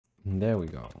There we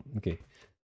go. Okay,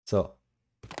 so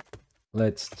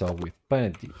let's start with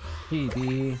Planet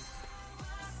PD.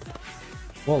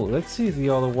 Well, let's see the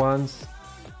other ones.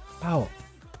 Oh,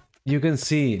 you can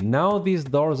see now these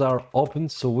doors are open,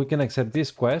 so we can accept this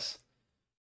quest.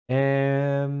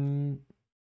 And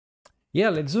yeah,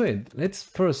 let's do it. Let's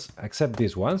first accept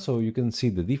this one, so you can see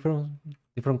the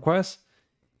different quests.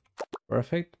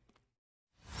 Perfect.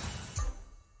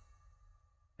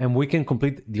 And we can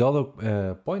complete the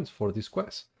other points for this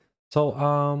quest. So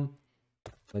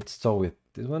let's start with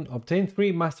this one. Obtain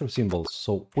 3 master symbols.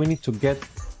 So we need to get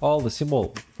all the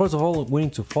symbols. First of all, we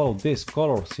need to follow these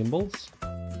color symbols.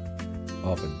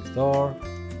 Open the door.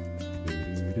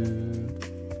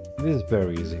 This is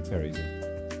very easy, very easy.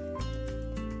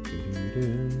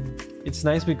 It's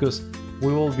nice because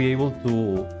we will be able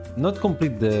to not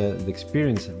complete the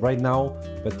experience right now,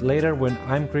 but later when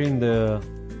I'm creating the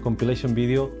compilation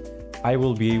video, I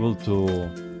will be able to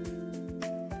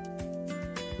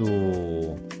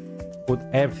put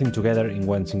everything together in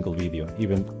one single video,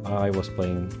 even I was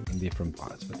playing in different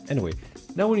parts. But anyway,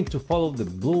 now we need to follow the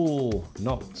blue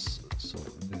notes. So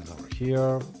this is over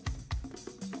here,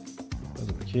 that's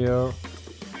over here.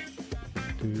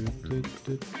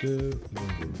 The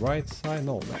right side,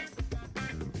 no, left.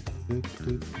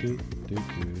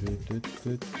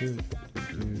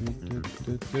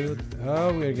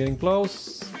 Oh, we're getting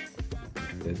close.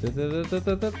 There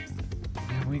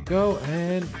we go,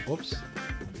 and oops,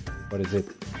 what is it?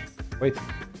 Wait.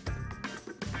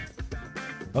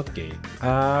 Okay.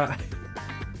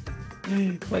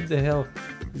 What the hell?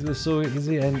 This was so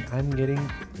easy, and I'm getting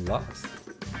lost.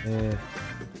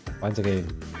 Once again.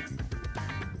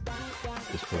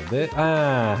 Just for this.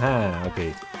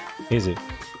 Okay. Easy.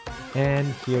 And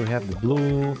here we have the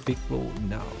blue, big blue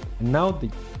now. And now the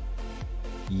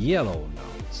yellow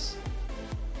notes.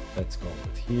 Let's go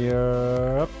with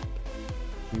here.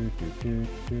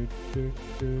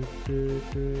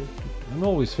 I'm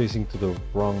always facing to the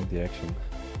wrong direction.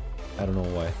 I don't know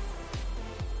why.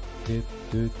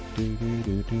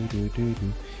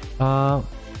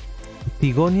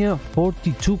 Tigonia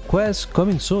 42 quests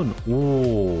coming soon.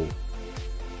 Whoa.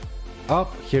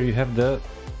 Up here you have the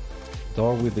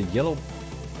door with the yellow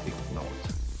big note.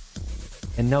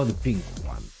 And now the pink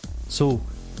one. So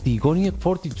Tigonia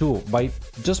 42. By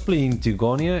just playing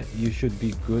Tigonia, you should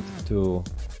be good to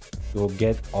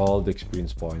get all the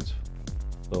experience points.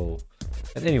 So,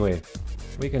 and anyway,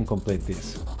 we can complete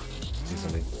this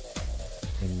easily.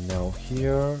 And now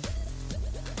here,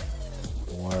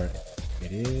 where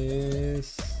it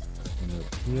is, and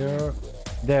up here,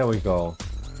 there we go.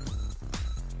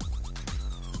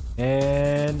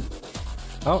 And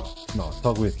oh no,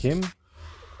 talk with him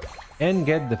and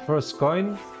get the first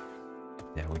coin.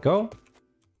 There we go.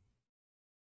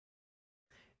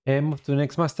 And move to the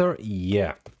next master.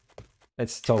 Yeah,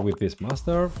 let's start with this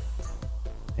master.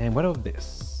 And what of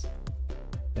this?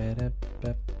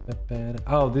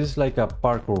 Oh, this is like a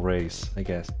parkour race, I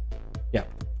guess. Yeah,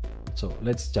 so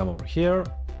let's jump over here.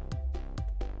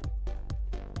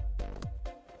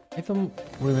 I don't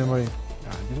remember if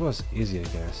this was easy, I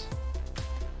guess.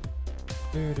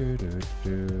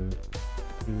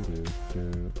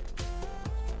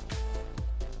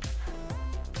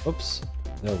 Oops,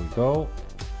 there we go.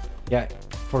 Yeah,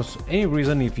 for any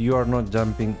reason, if you are not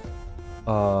jumping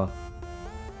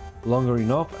longer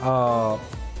enough, well,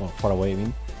 far away, I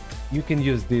mean, you can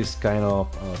use this kind of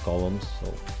columns,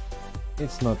 so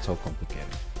it's not so complicated.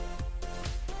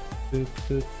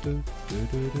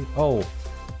 Oh,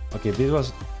 okay,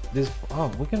 this.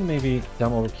 Oh, we can maybe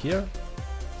jump over here.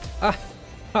 Ah,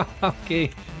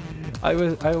 okay. I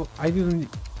didn't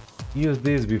use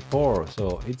this before,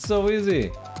 so it's so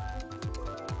easy.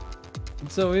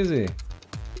 It's so easy.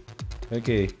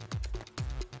 Okay.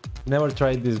 Never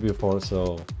tried this before,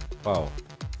 so wow.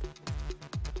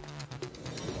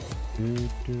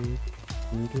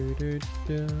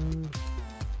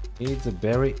 It's a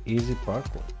very easy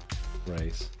parkour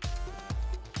race.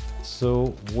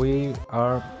 So we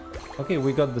are okay,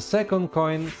 we got the second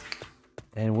coin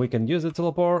and we can use the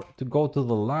teleport to go to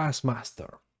the last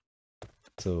master.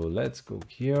 So let's go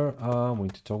here. We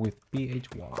need to talk with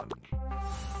PH1.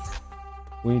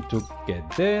 We need to get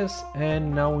this,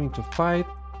 and now we need to fight.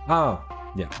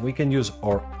 Yeah, we can use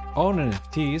our own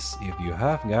NFTs if you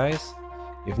have, guys.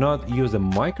 If not, use the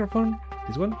microphone,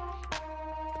 this one.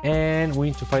 And we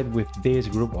need to fight with this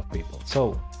group of people.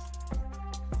 So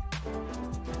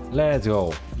let's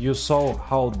go. You saw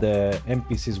how the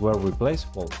NPCs were replaced,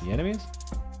 well, the enemies.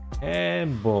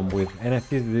 And boom, with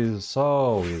NFTs this is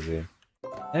so easy.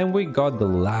 And we got the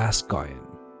last coin.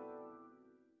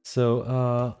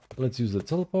 So let's use the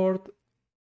teleport.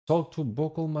 talk to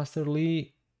Vocal Master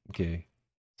Lee. Okay,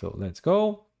 so let's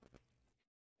go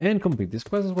and complete this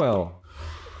quest as well.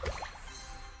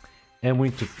 And we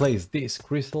need to place this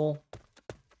crystal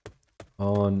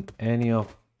on any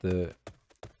of the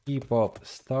K-pop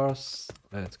stars.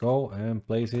 Let's go and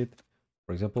place it,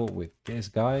 for example, with this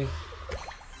guy.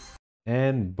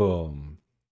 And boom.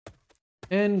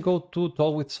 And go to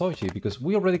talk with Soji, because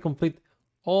we already complete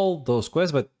all those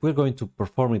quests, but we're going to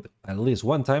perform it at least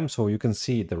one time so you can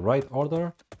see the right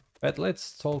order. But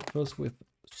let's talk first with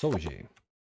Soji.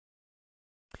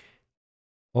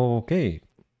 Okay.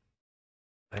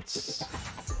 Let's...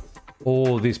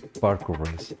 Oh, this parkour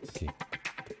race. Okay.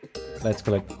 Let's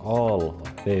collect all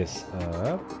of these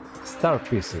star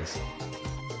pieces.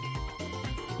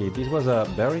 Okay, this was a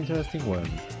very interesting one.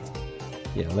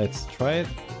 Yeah, let's try it.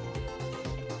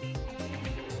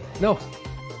 No!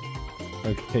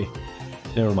 Okay,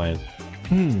 never mind.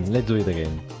 Let's do it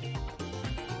again.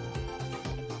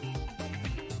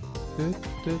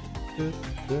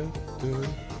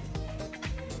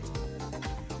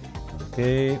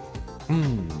 Okay.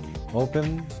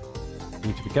 Open.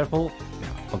 Need to be careful.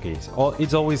 Yeah. Okay. So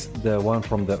it's always the one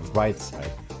from the right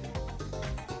side.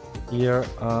 Here.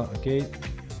 Okay.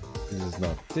 This is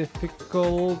not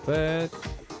difficult, but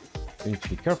we need to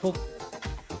be careful.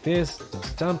 Like this.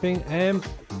 Just jumping and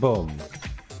boom.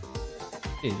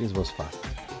 Okay, this was fast.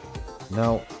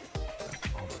 Now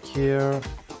over here.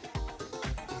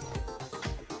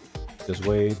 Just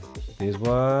wait. This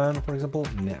one, for example,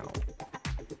 now.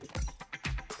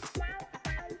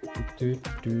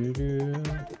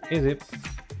 Easy.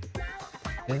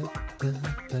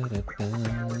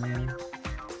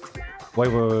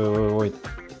 Wait.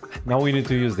 Now we need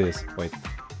to use this. Wait.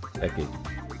 Okay.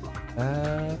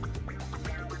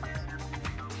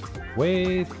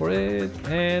 Wait for it,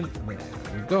 and there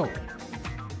we go.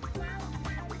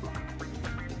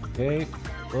 Okay,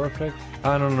 perfect.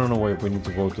 Ah, no, wait. We need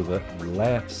to go to the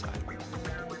left side.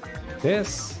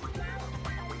 This.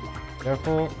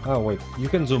 Careful. Oh, wait. You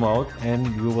can zoom out and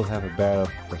you will have a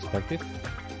better perspective.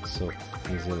 So,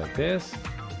 easy like this.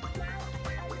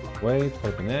 Wait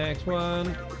for the next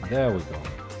one. There we go.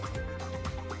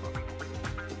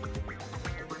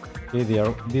 Okay,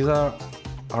 these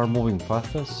are moving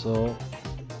faster, so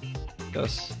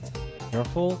just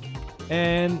careful.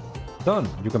 And done.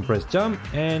 You can press jump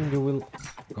and you will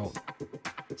go.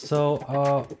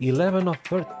 So, 11 of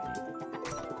 30.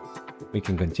 We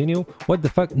can continue. What the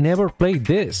fuck? Never played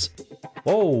this.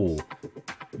 Oh,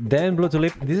 then Blue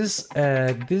Tulip. This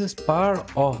is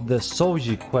part of the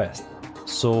Soji quest.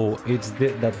 So it's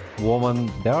that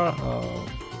woman there,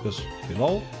 just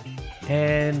below,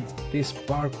 and this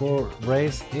parkour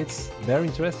race. It's very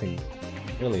interesting,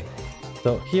 really.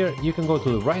 So here you can go to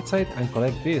the right side and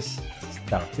collect these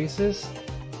star pieces,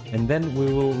 and then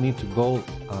we will need to go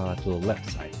to the left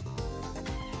side.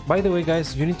 By the way,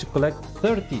 guys, you need to collect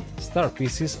 30 star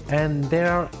pieces, and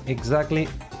there are exactly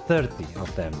 30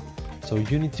 of them. So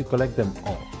you need to collect them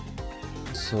all.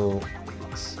 So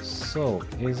it's so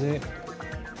easy.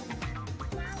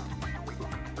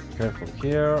 Careful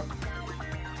here.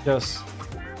 Just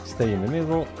stay in the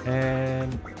middle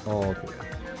and okay.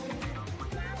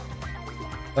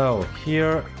 Oh,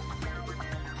 here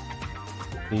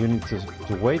you need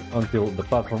to wait until the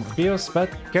platform appears, but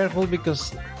careful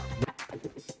because.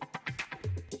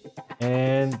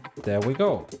 And there we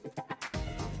go.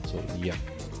 So yeah,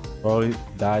 probably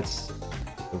that's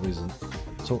the reason.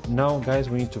 So now, guys,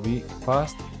 we need to be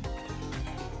fast.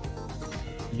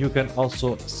 You can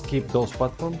also skip those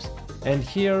platforms, and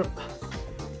here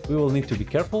we will need to be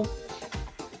careful.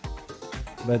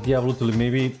 But yeah, Bluetooth,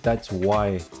 maybe that's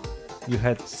why you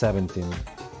had 17.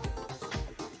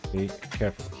 Be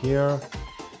careful here.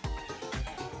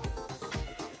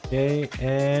 Okay,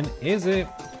 and easy.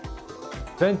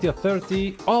 20 or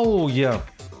 30. Oh yeah.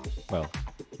 Well,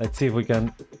 let's see if we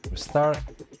can restart.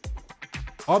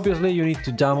 Obviously, you need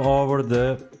to jump over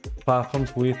the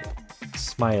platforms with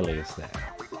smileys there.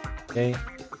 Okay.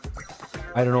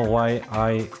 I don't know why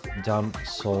I jump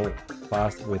so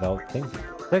fast without thinking.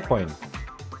 Checkpoint.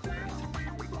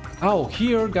 Oh,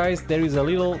 here, guys, there is a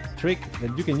little trick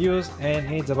that you can use,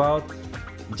 and it's about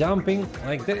jumping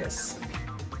like this.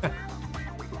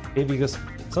 Okay, because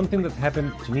something that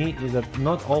happened to me is that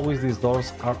not always these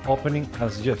doors are opening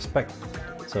as you expect.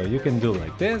 So you can do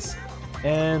like this,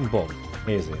 and boom,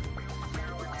 easy.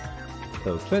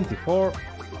 So 24,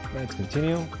 let's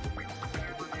continue.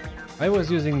 I was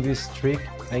using this trick,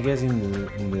 I guess,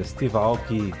 in the Steve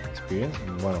Aoki experience,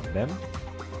 in one of them,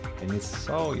 and it's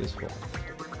so useful.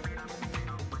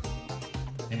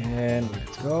 And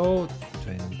let's go,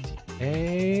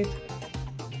 28.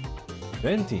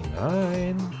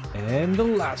 29, and the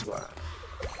last one.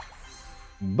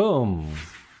 Boom!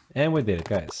 And we did it,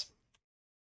 guys.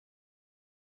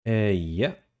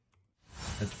 Yeah.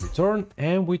 Let's return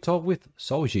and we talk with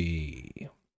Soji.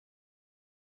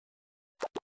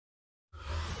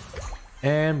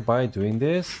 And by doing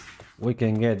this, we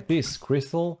can get this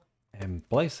crystal and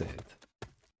place it.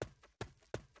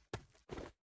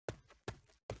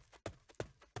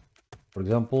 For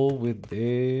example, with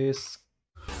this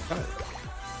card.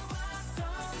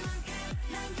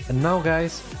 And now,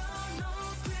 guys,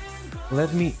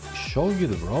 let me show you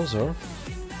the browser,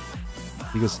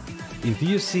 because if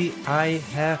you see, I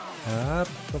have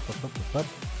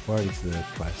where is the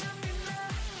class?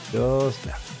 Just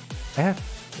that. I have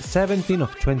 17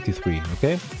 of 23.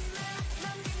 Okay.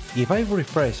 If I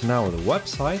refresh now the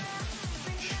website,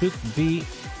 should be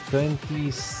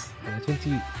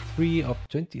 23 of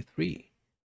 23.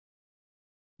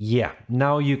 Yeah,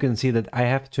 now you can see that I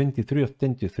have 23 of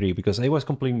 23 because I was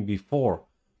completing before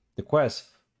the quest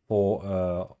for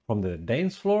from the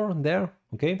dance floor there,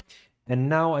 okay? And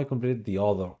now I completed the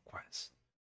other quest.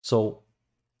 So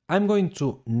I'm going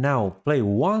to now play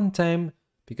one time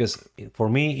because for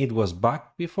me it was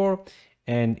bugged before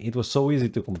and it was so easy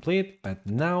to complete, but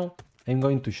now I'm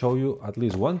going to show you at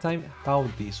least one time how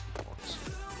this works.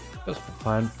 Just for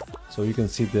fun, so you can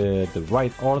see the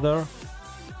right order.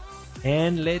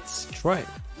 And let's try it.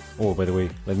 Oh, by the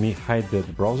way, let me hide the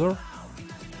browser.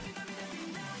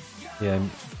 Yeah,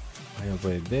 I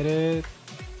already did it.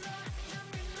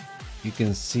 You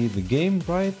can see the game,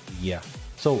 right? Yeah.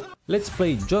 So let's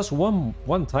play just one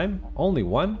time, only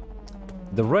one.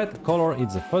 The red color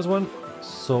is the first one,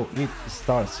 so it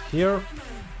starts here.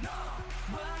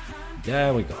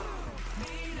 There we go.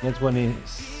 Next one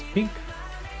is pink.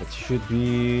 That should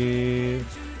be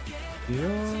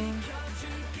here.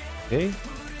 Okay.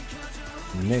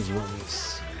 Next one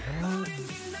is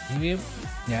medium.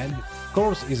 Yeah, and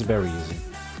course is very easy,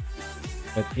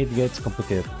 but it gets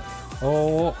complicated.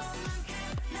 Oh,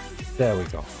 there we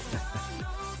go.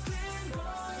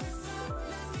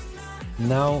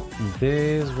 Now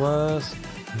this was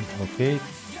okay.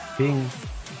 Pink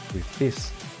with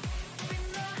this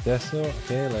tester.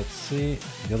 Okay, let's see.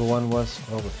 The other one was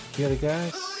over here,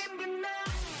 guys.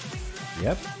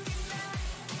 Yep.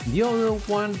 The other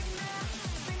one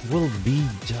will be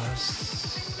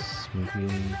just maybe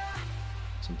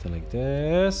something like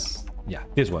this. Yeah,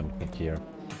 this one here.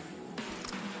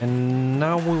 And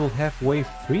now we will have wave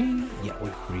 3. Yeah,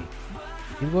 wave 3.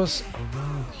 It was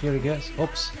around here, I guess.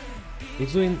 Oops.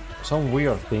 It's doing some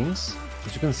weird things.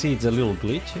 As you can see, it's a little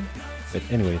glitchy. But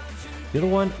anyway, the other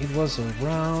one, it was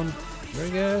around here, I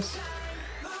guess.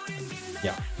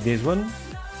 Yeah, this one.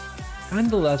 And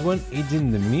the last one, it's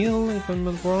in the middle, if I'm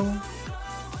not wrong.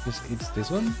 It's this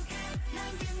one.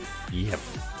 Yep,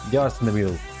 just in the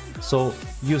middle. So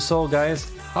you saw,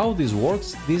 guys, how this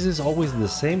works. This is always the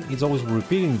same. It's always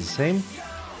repeating the same.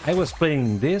 I was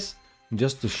playing this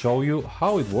just to show you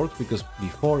how it works, because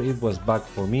before it was bugged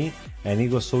for me and it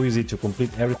was so easy to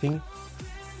complete everything.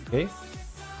 Okay.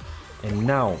 And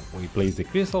now we place the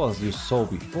crystal as you saw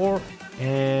before,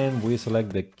 and we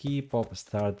select the key pop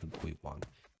star that we want.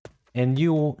 And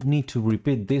you need to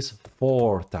repeat this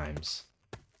 4 times.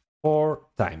 4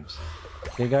 times.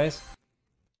 Okay, guys?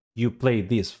 You play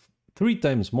this 3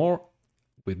 times more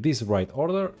with this right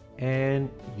order, and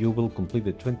you will complete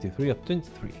the 23 of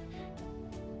 23.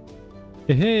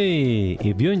 Hey,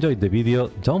 if you enjoyed the video,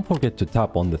 don't forget to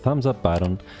tap on the thumbs up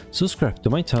button, subscribe to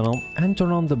my channel, and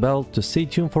turn on the bell to stay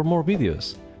tuned for more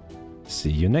videos.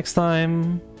 See you next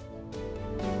time!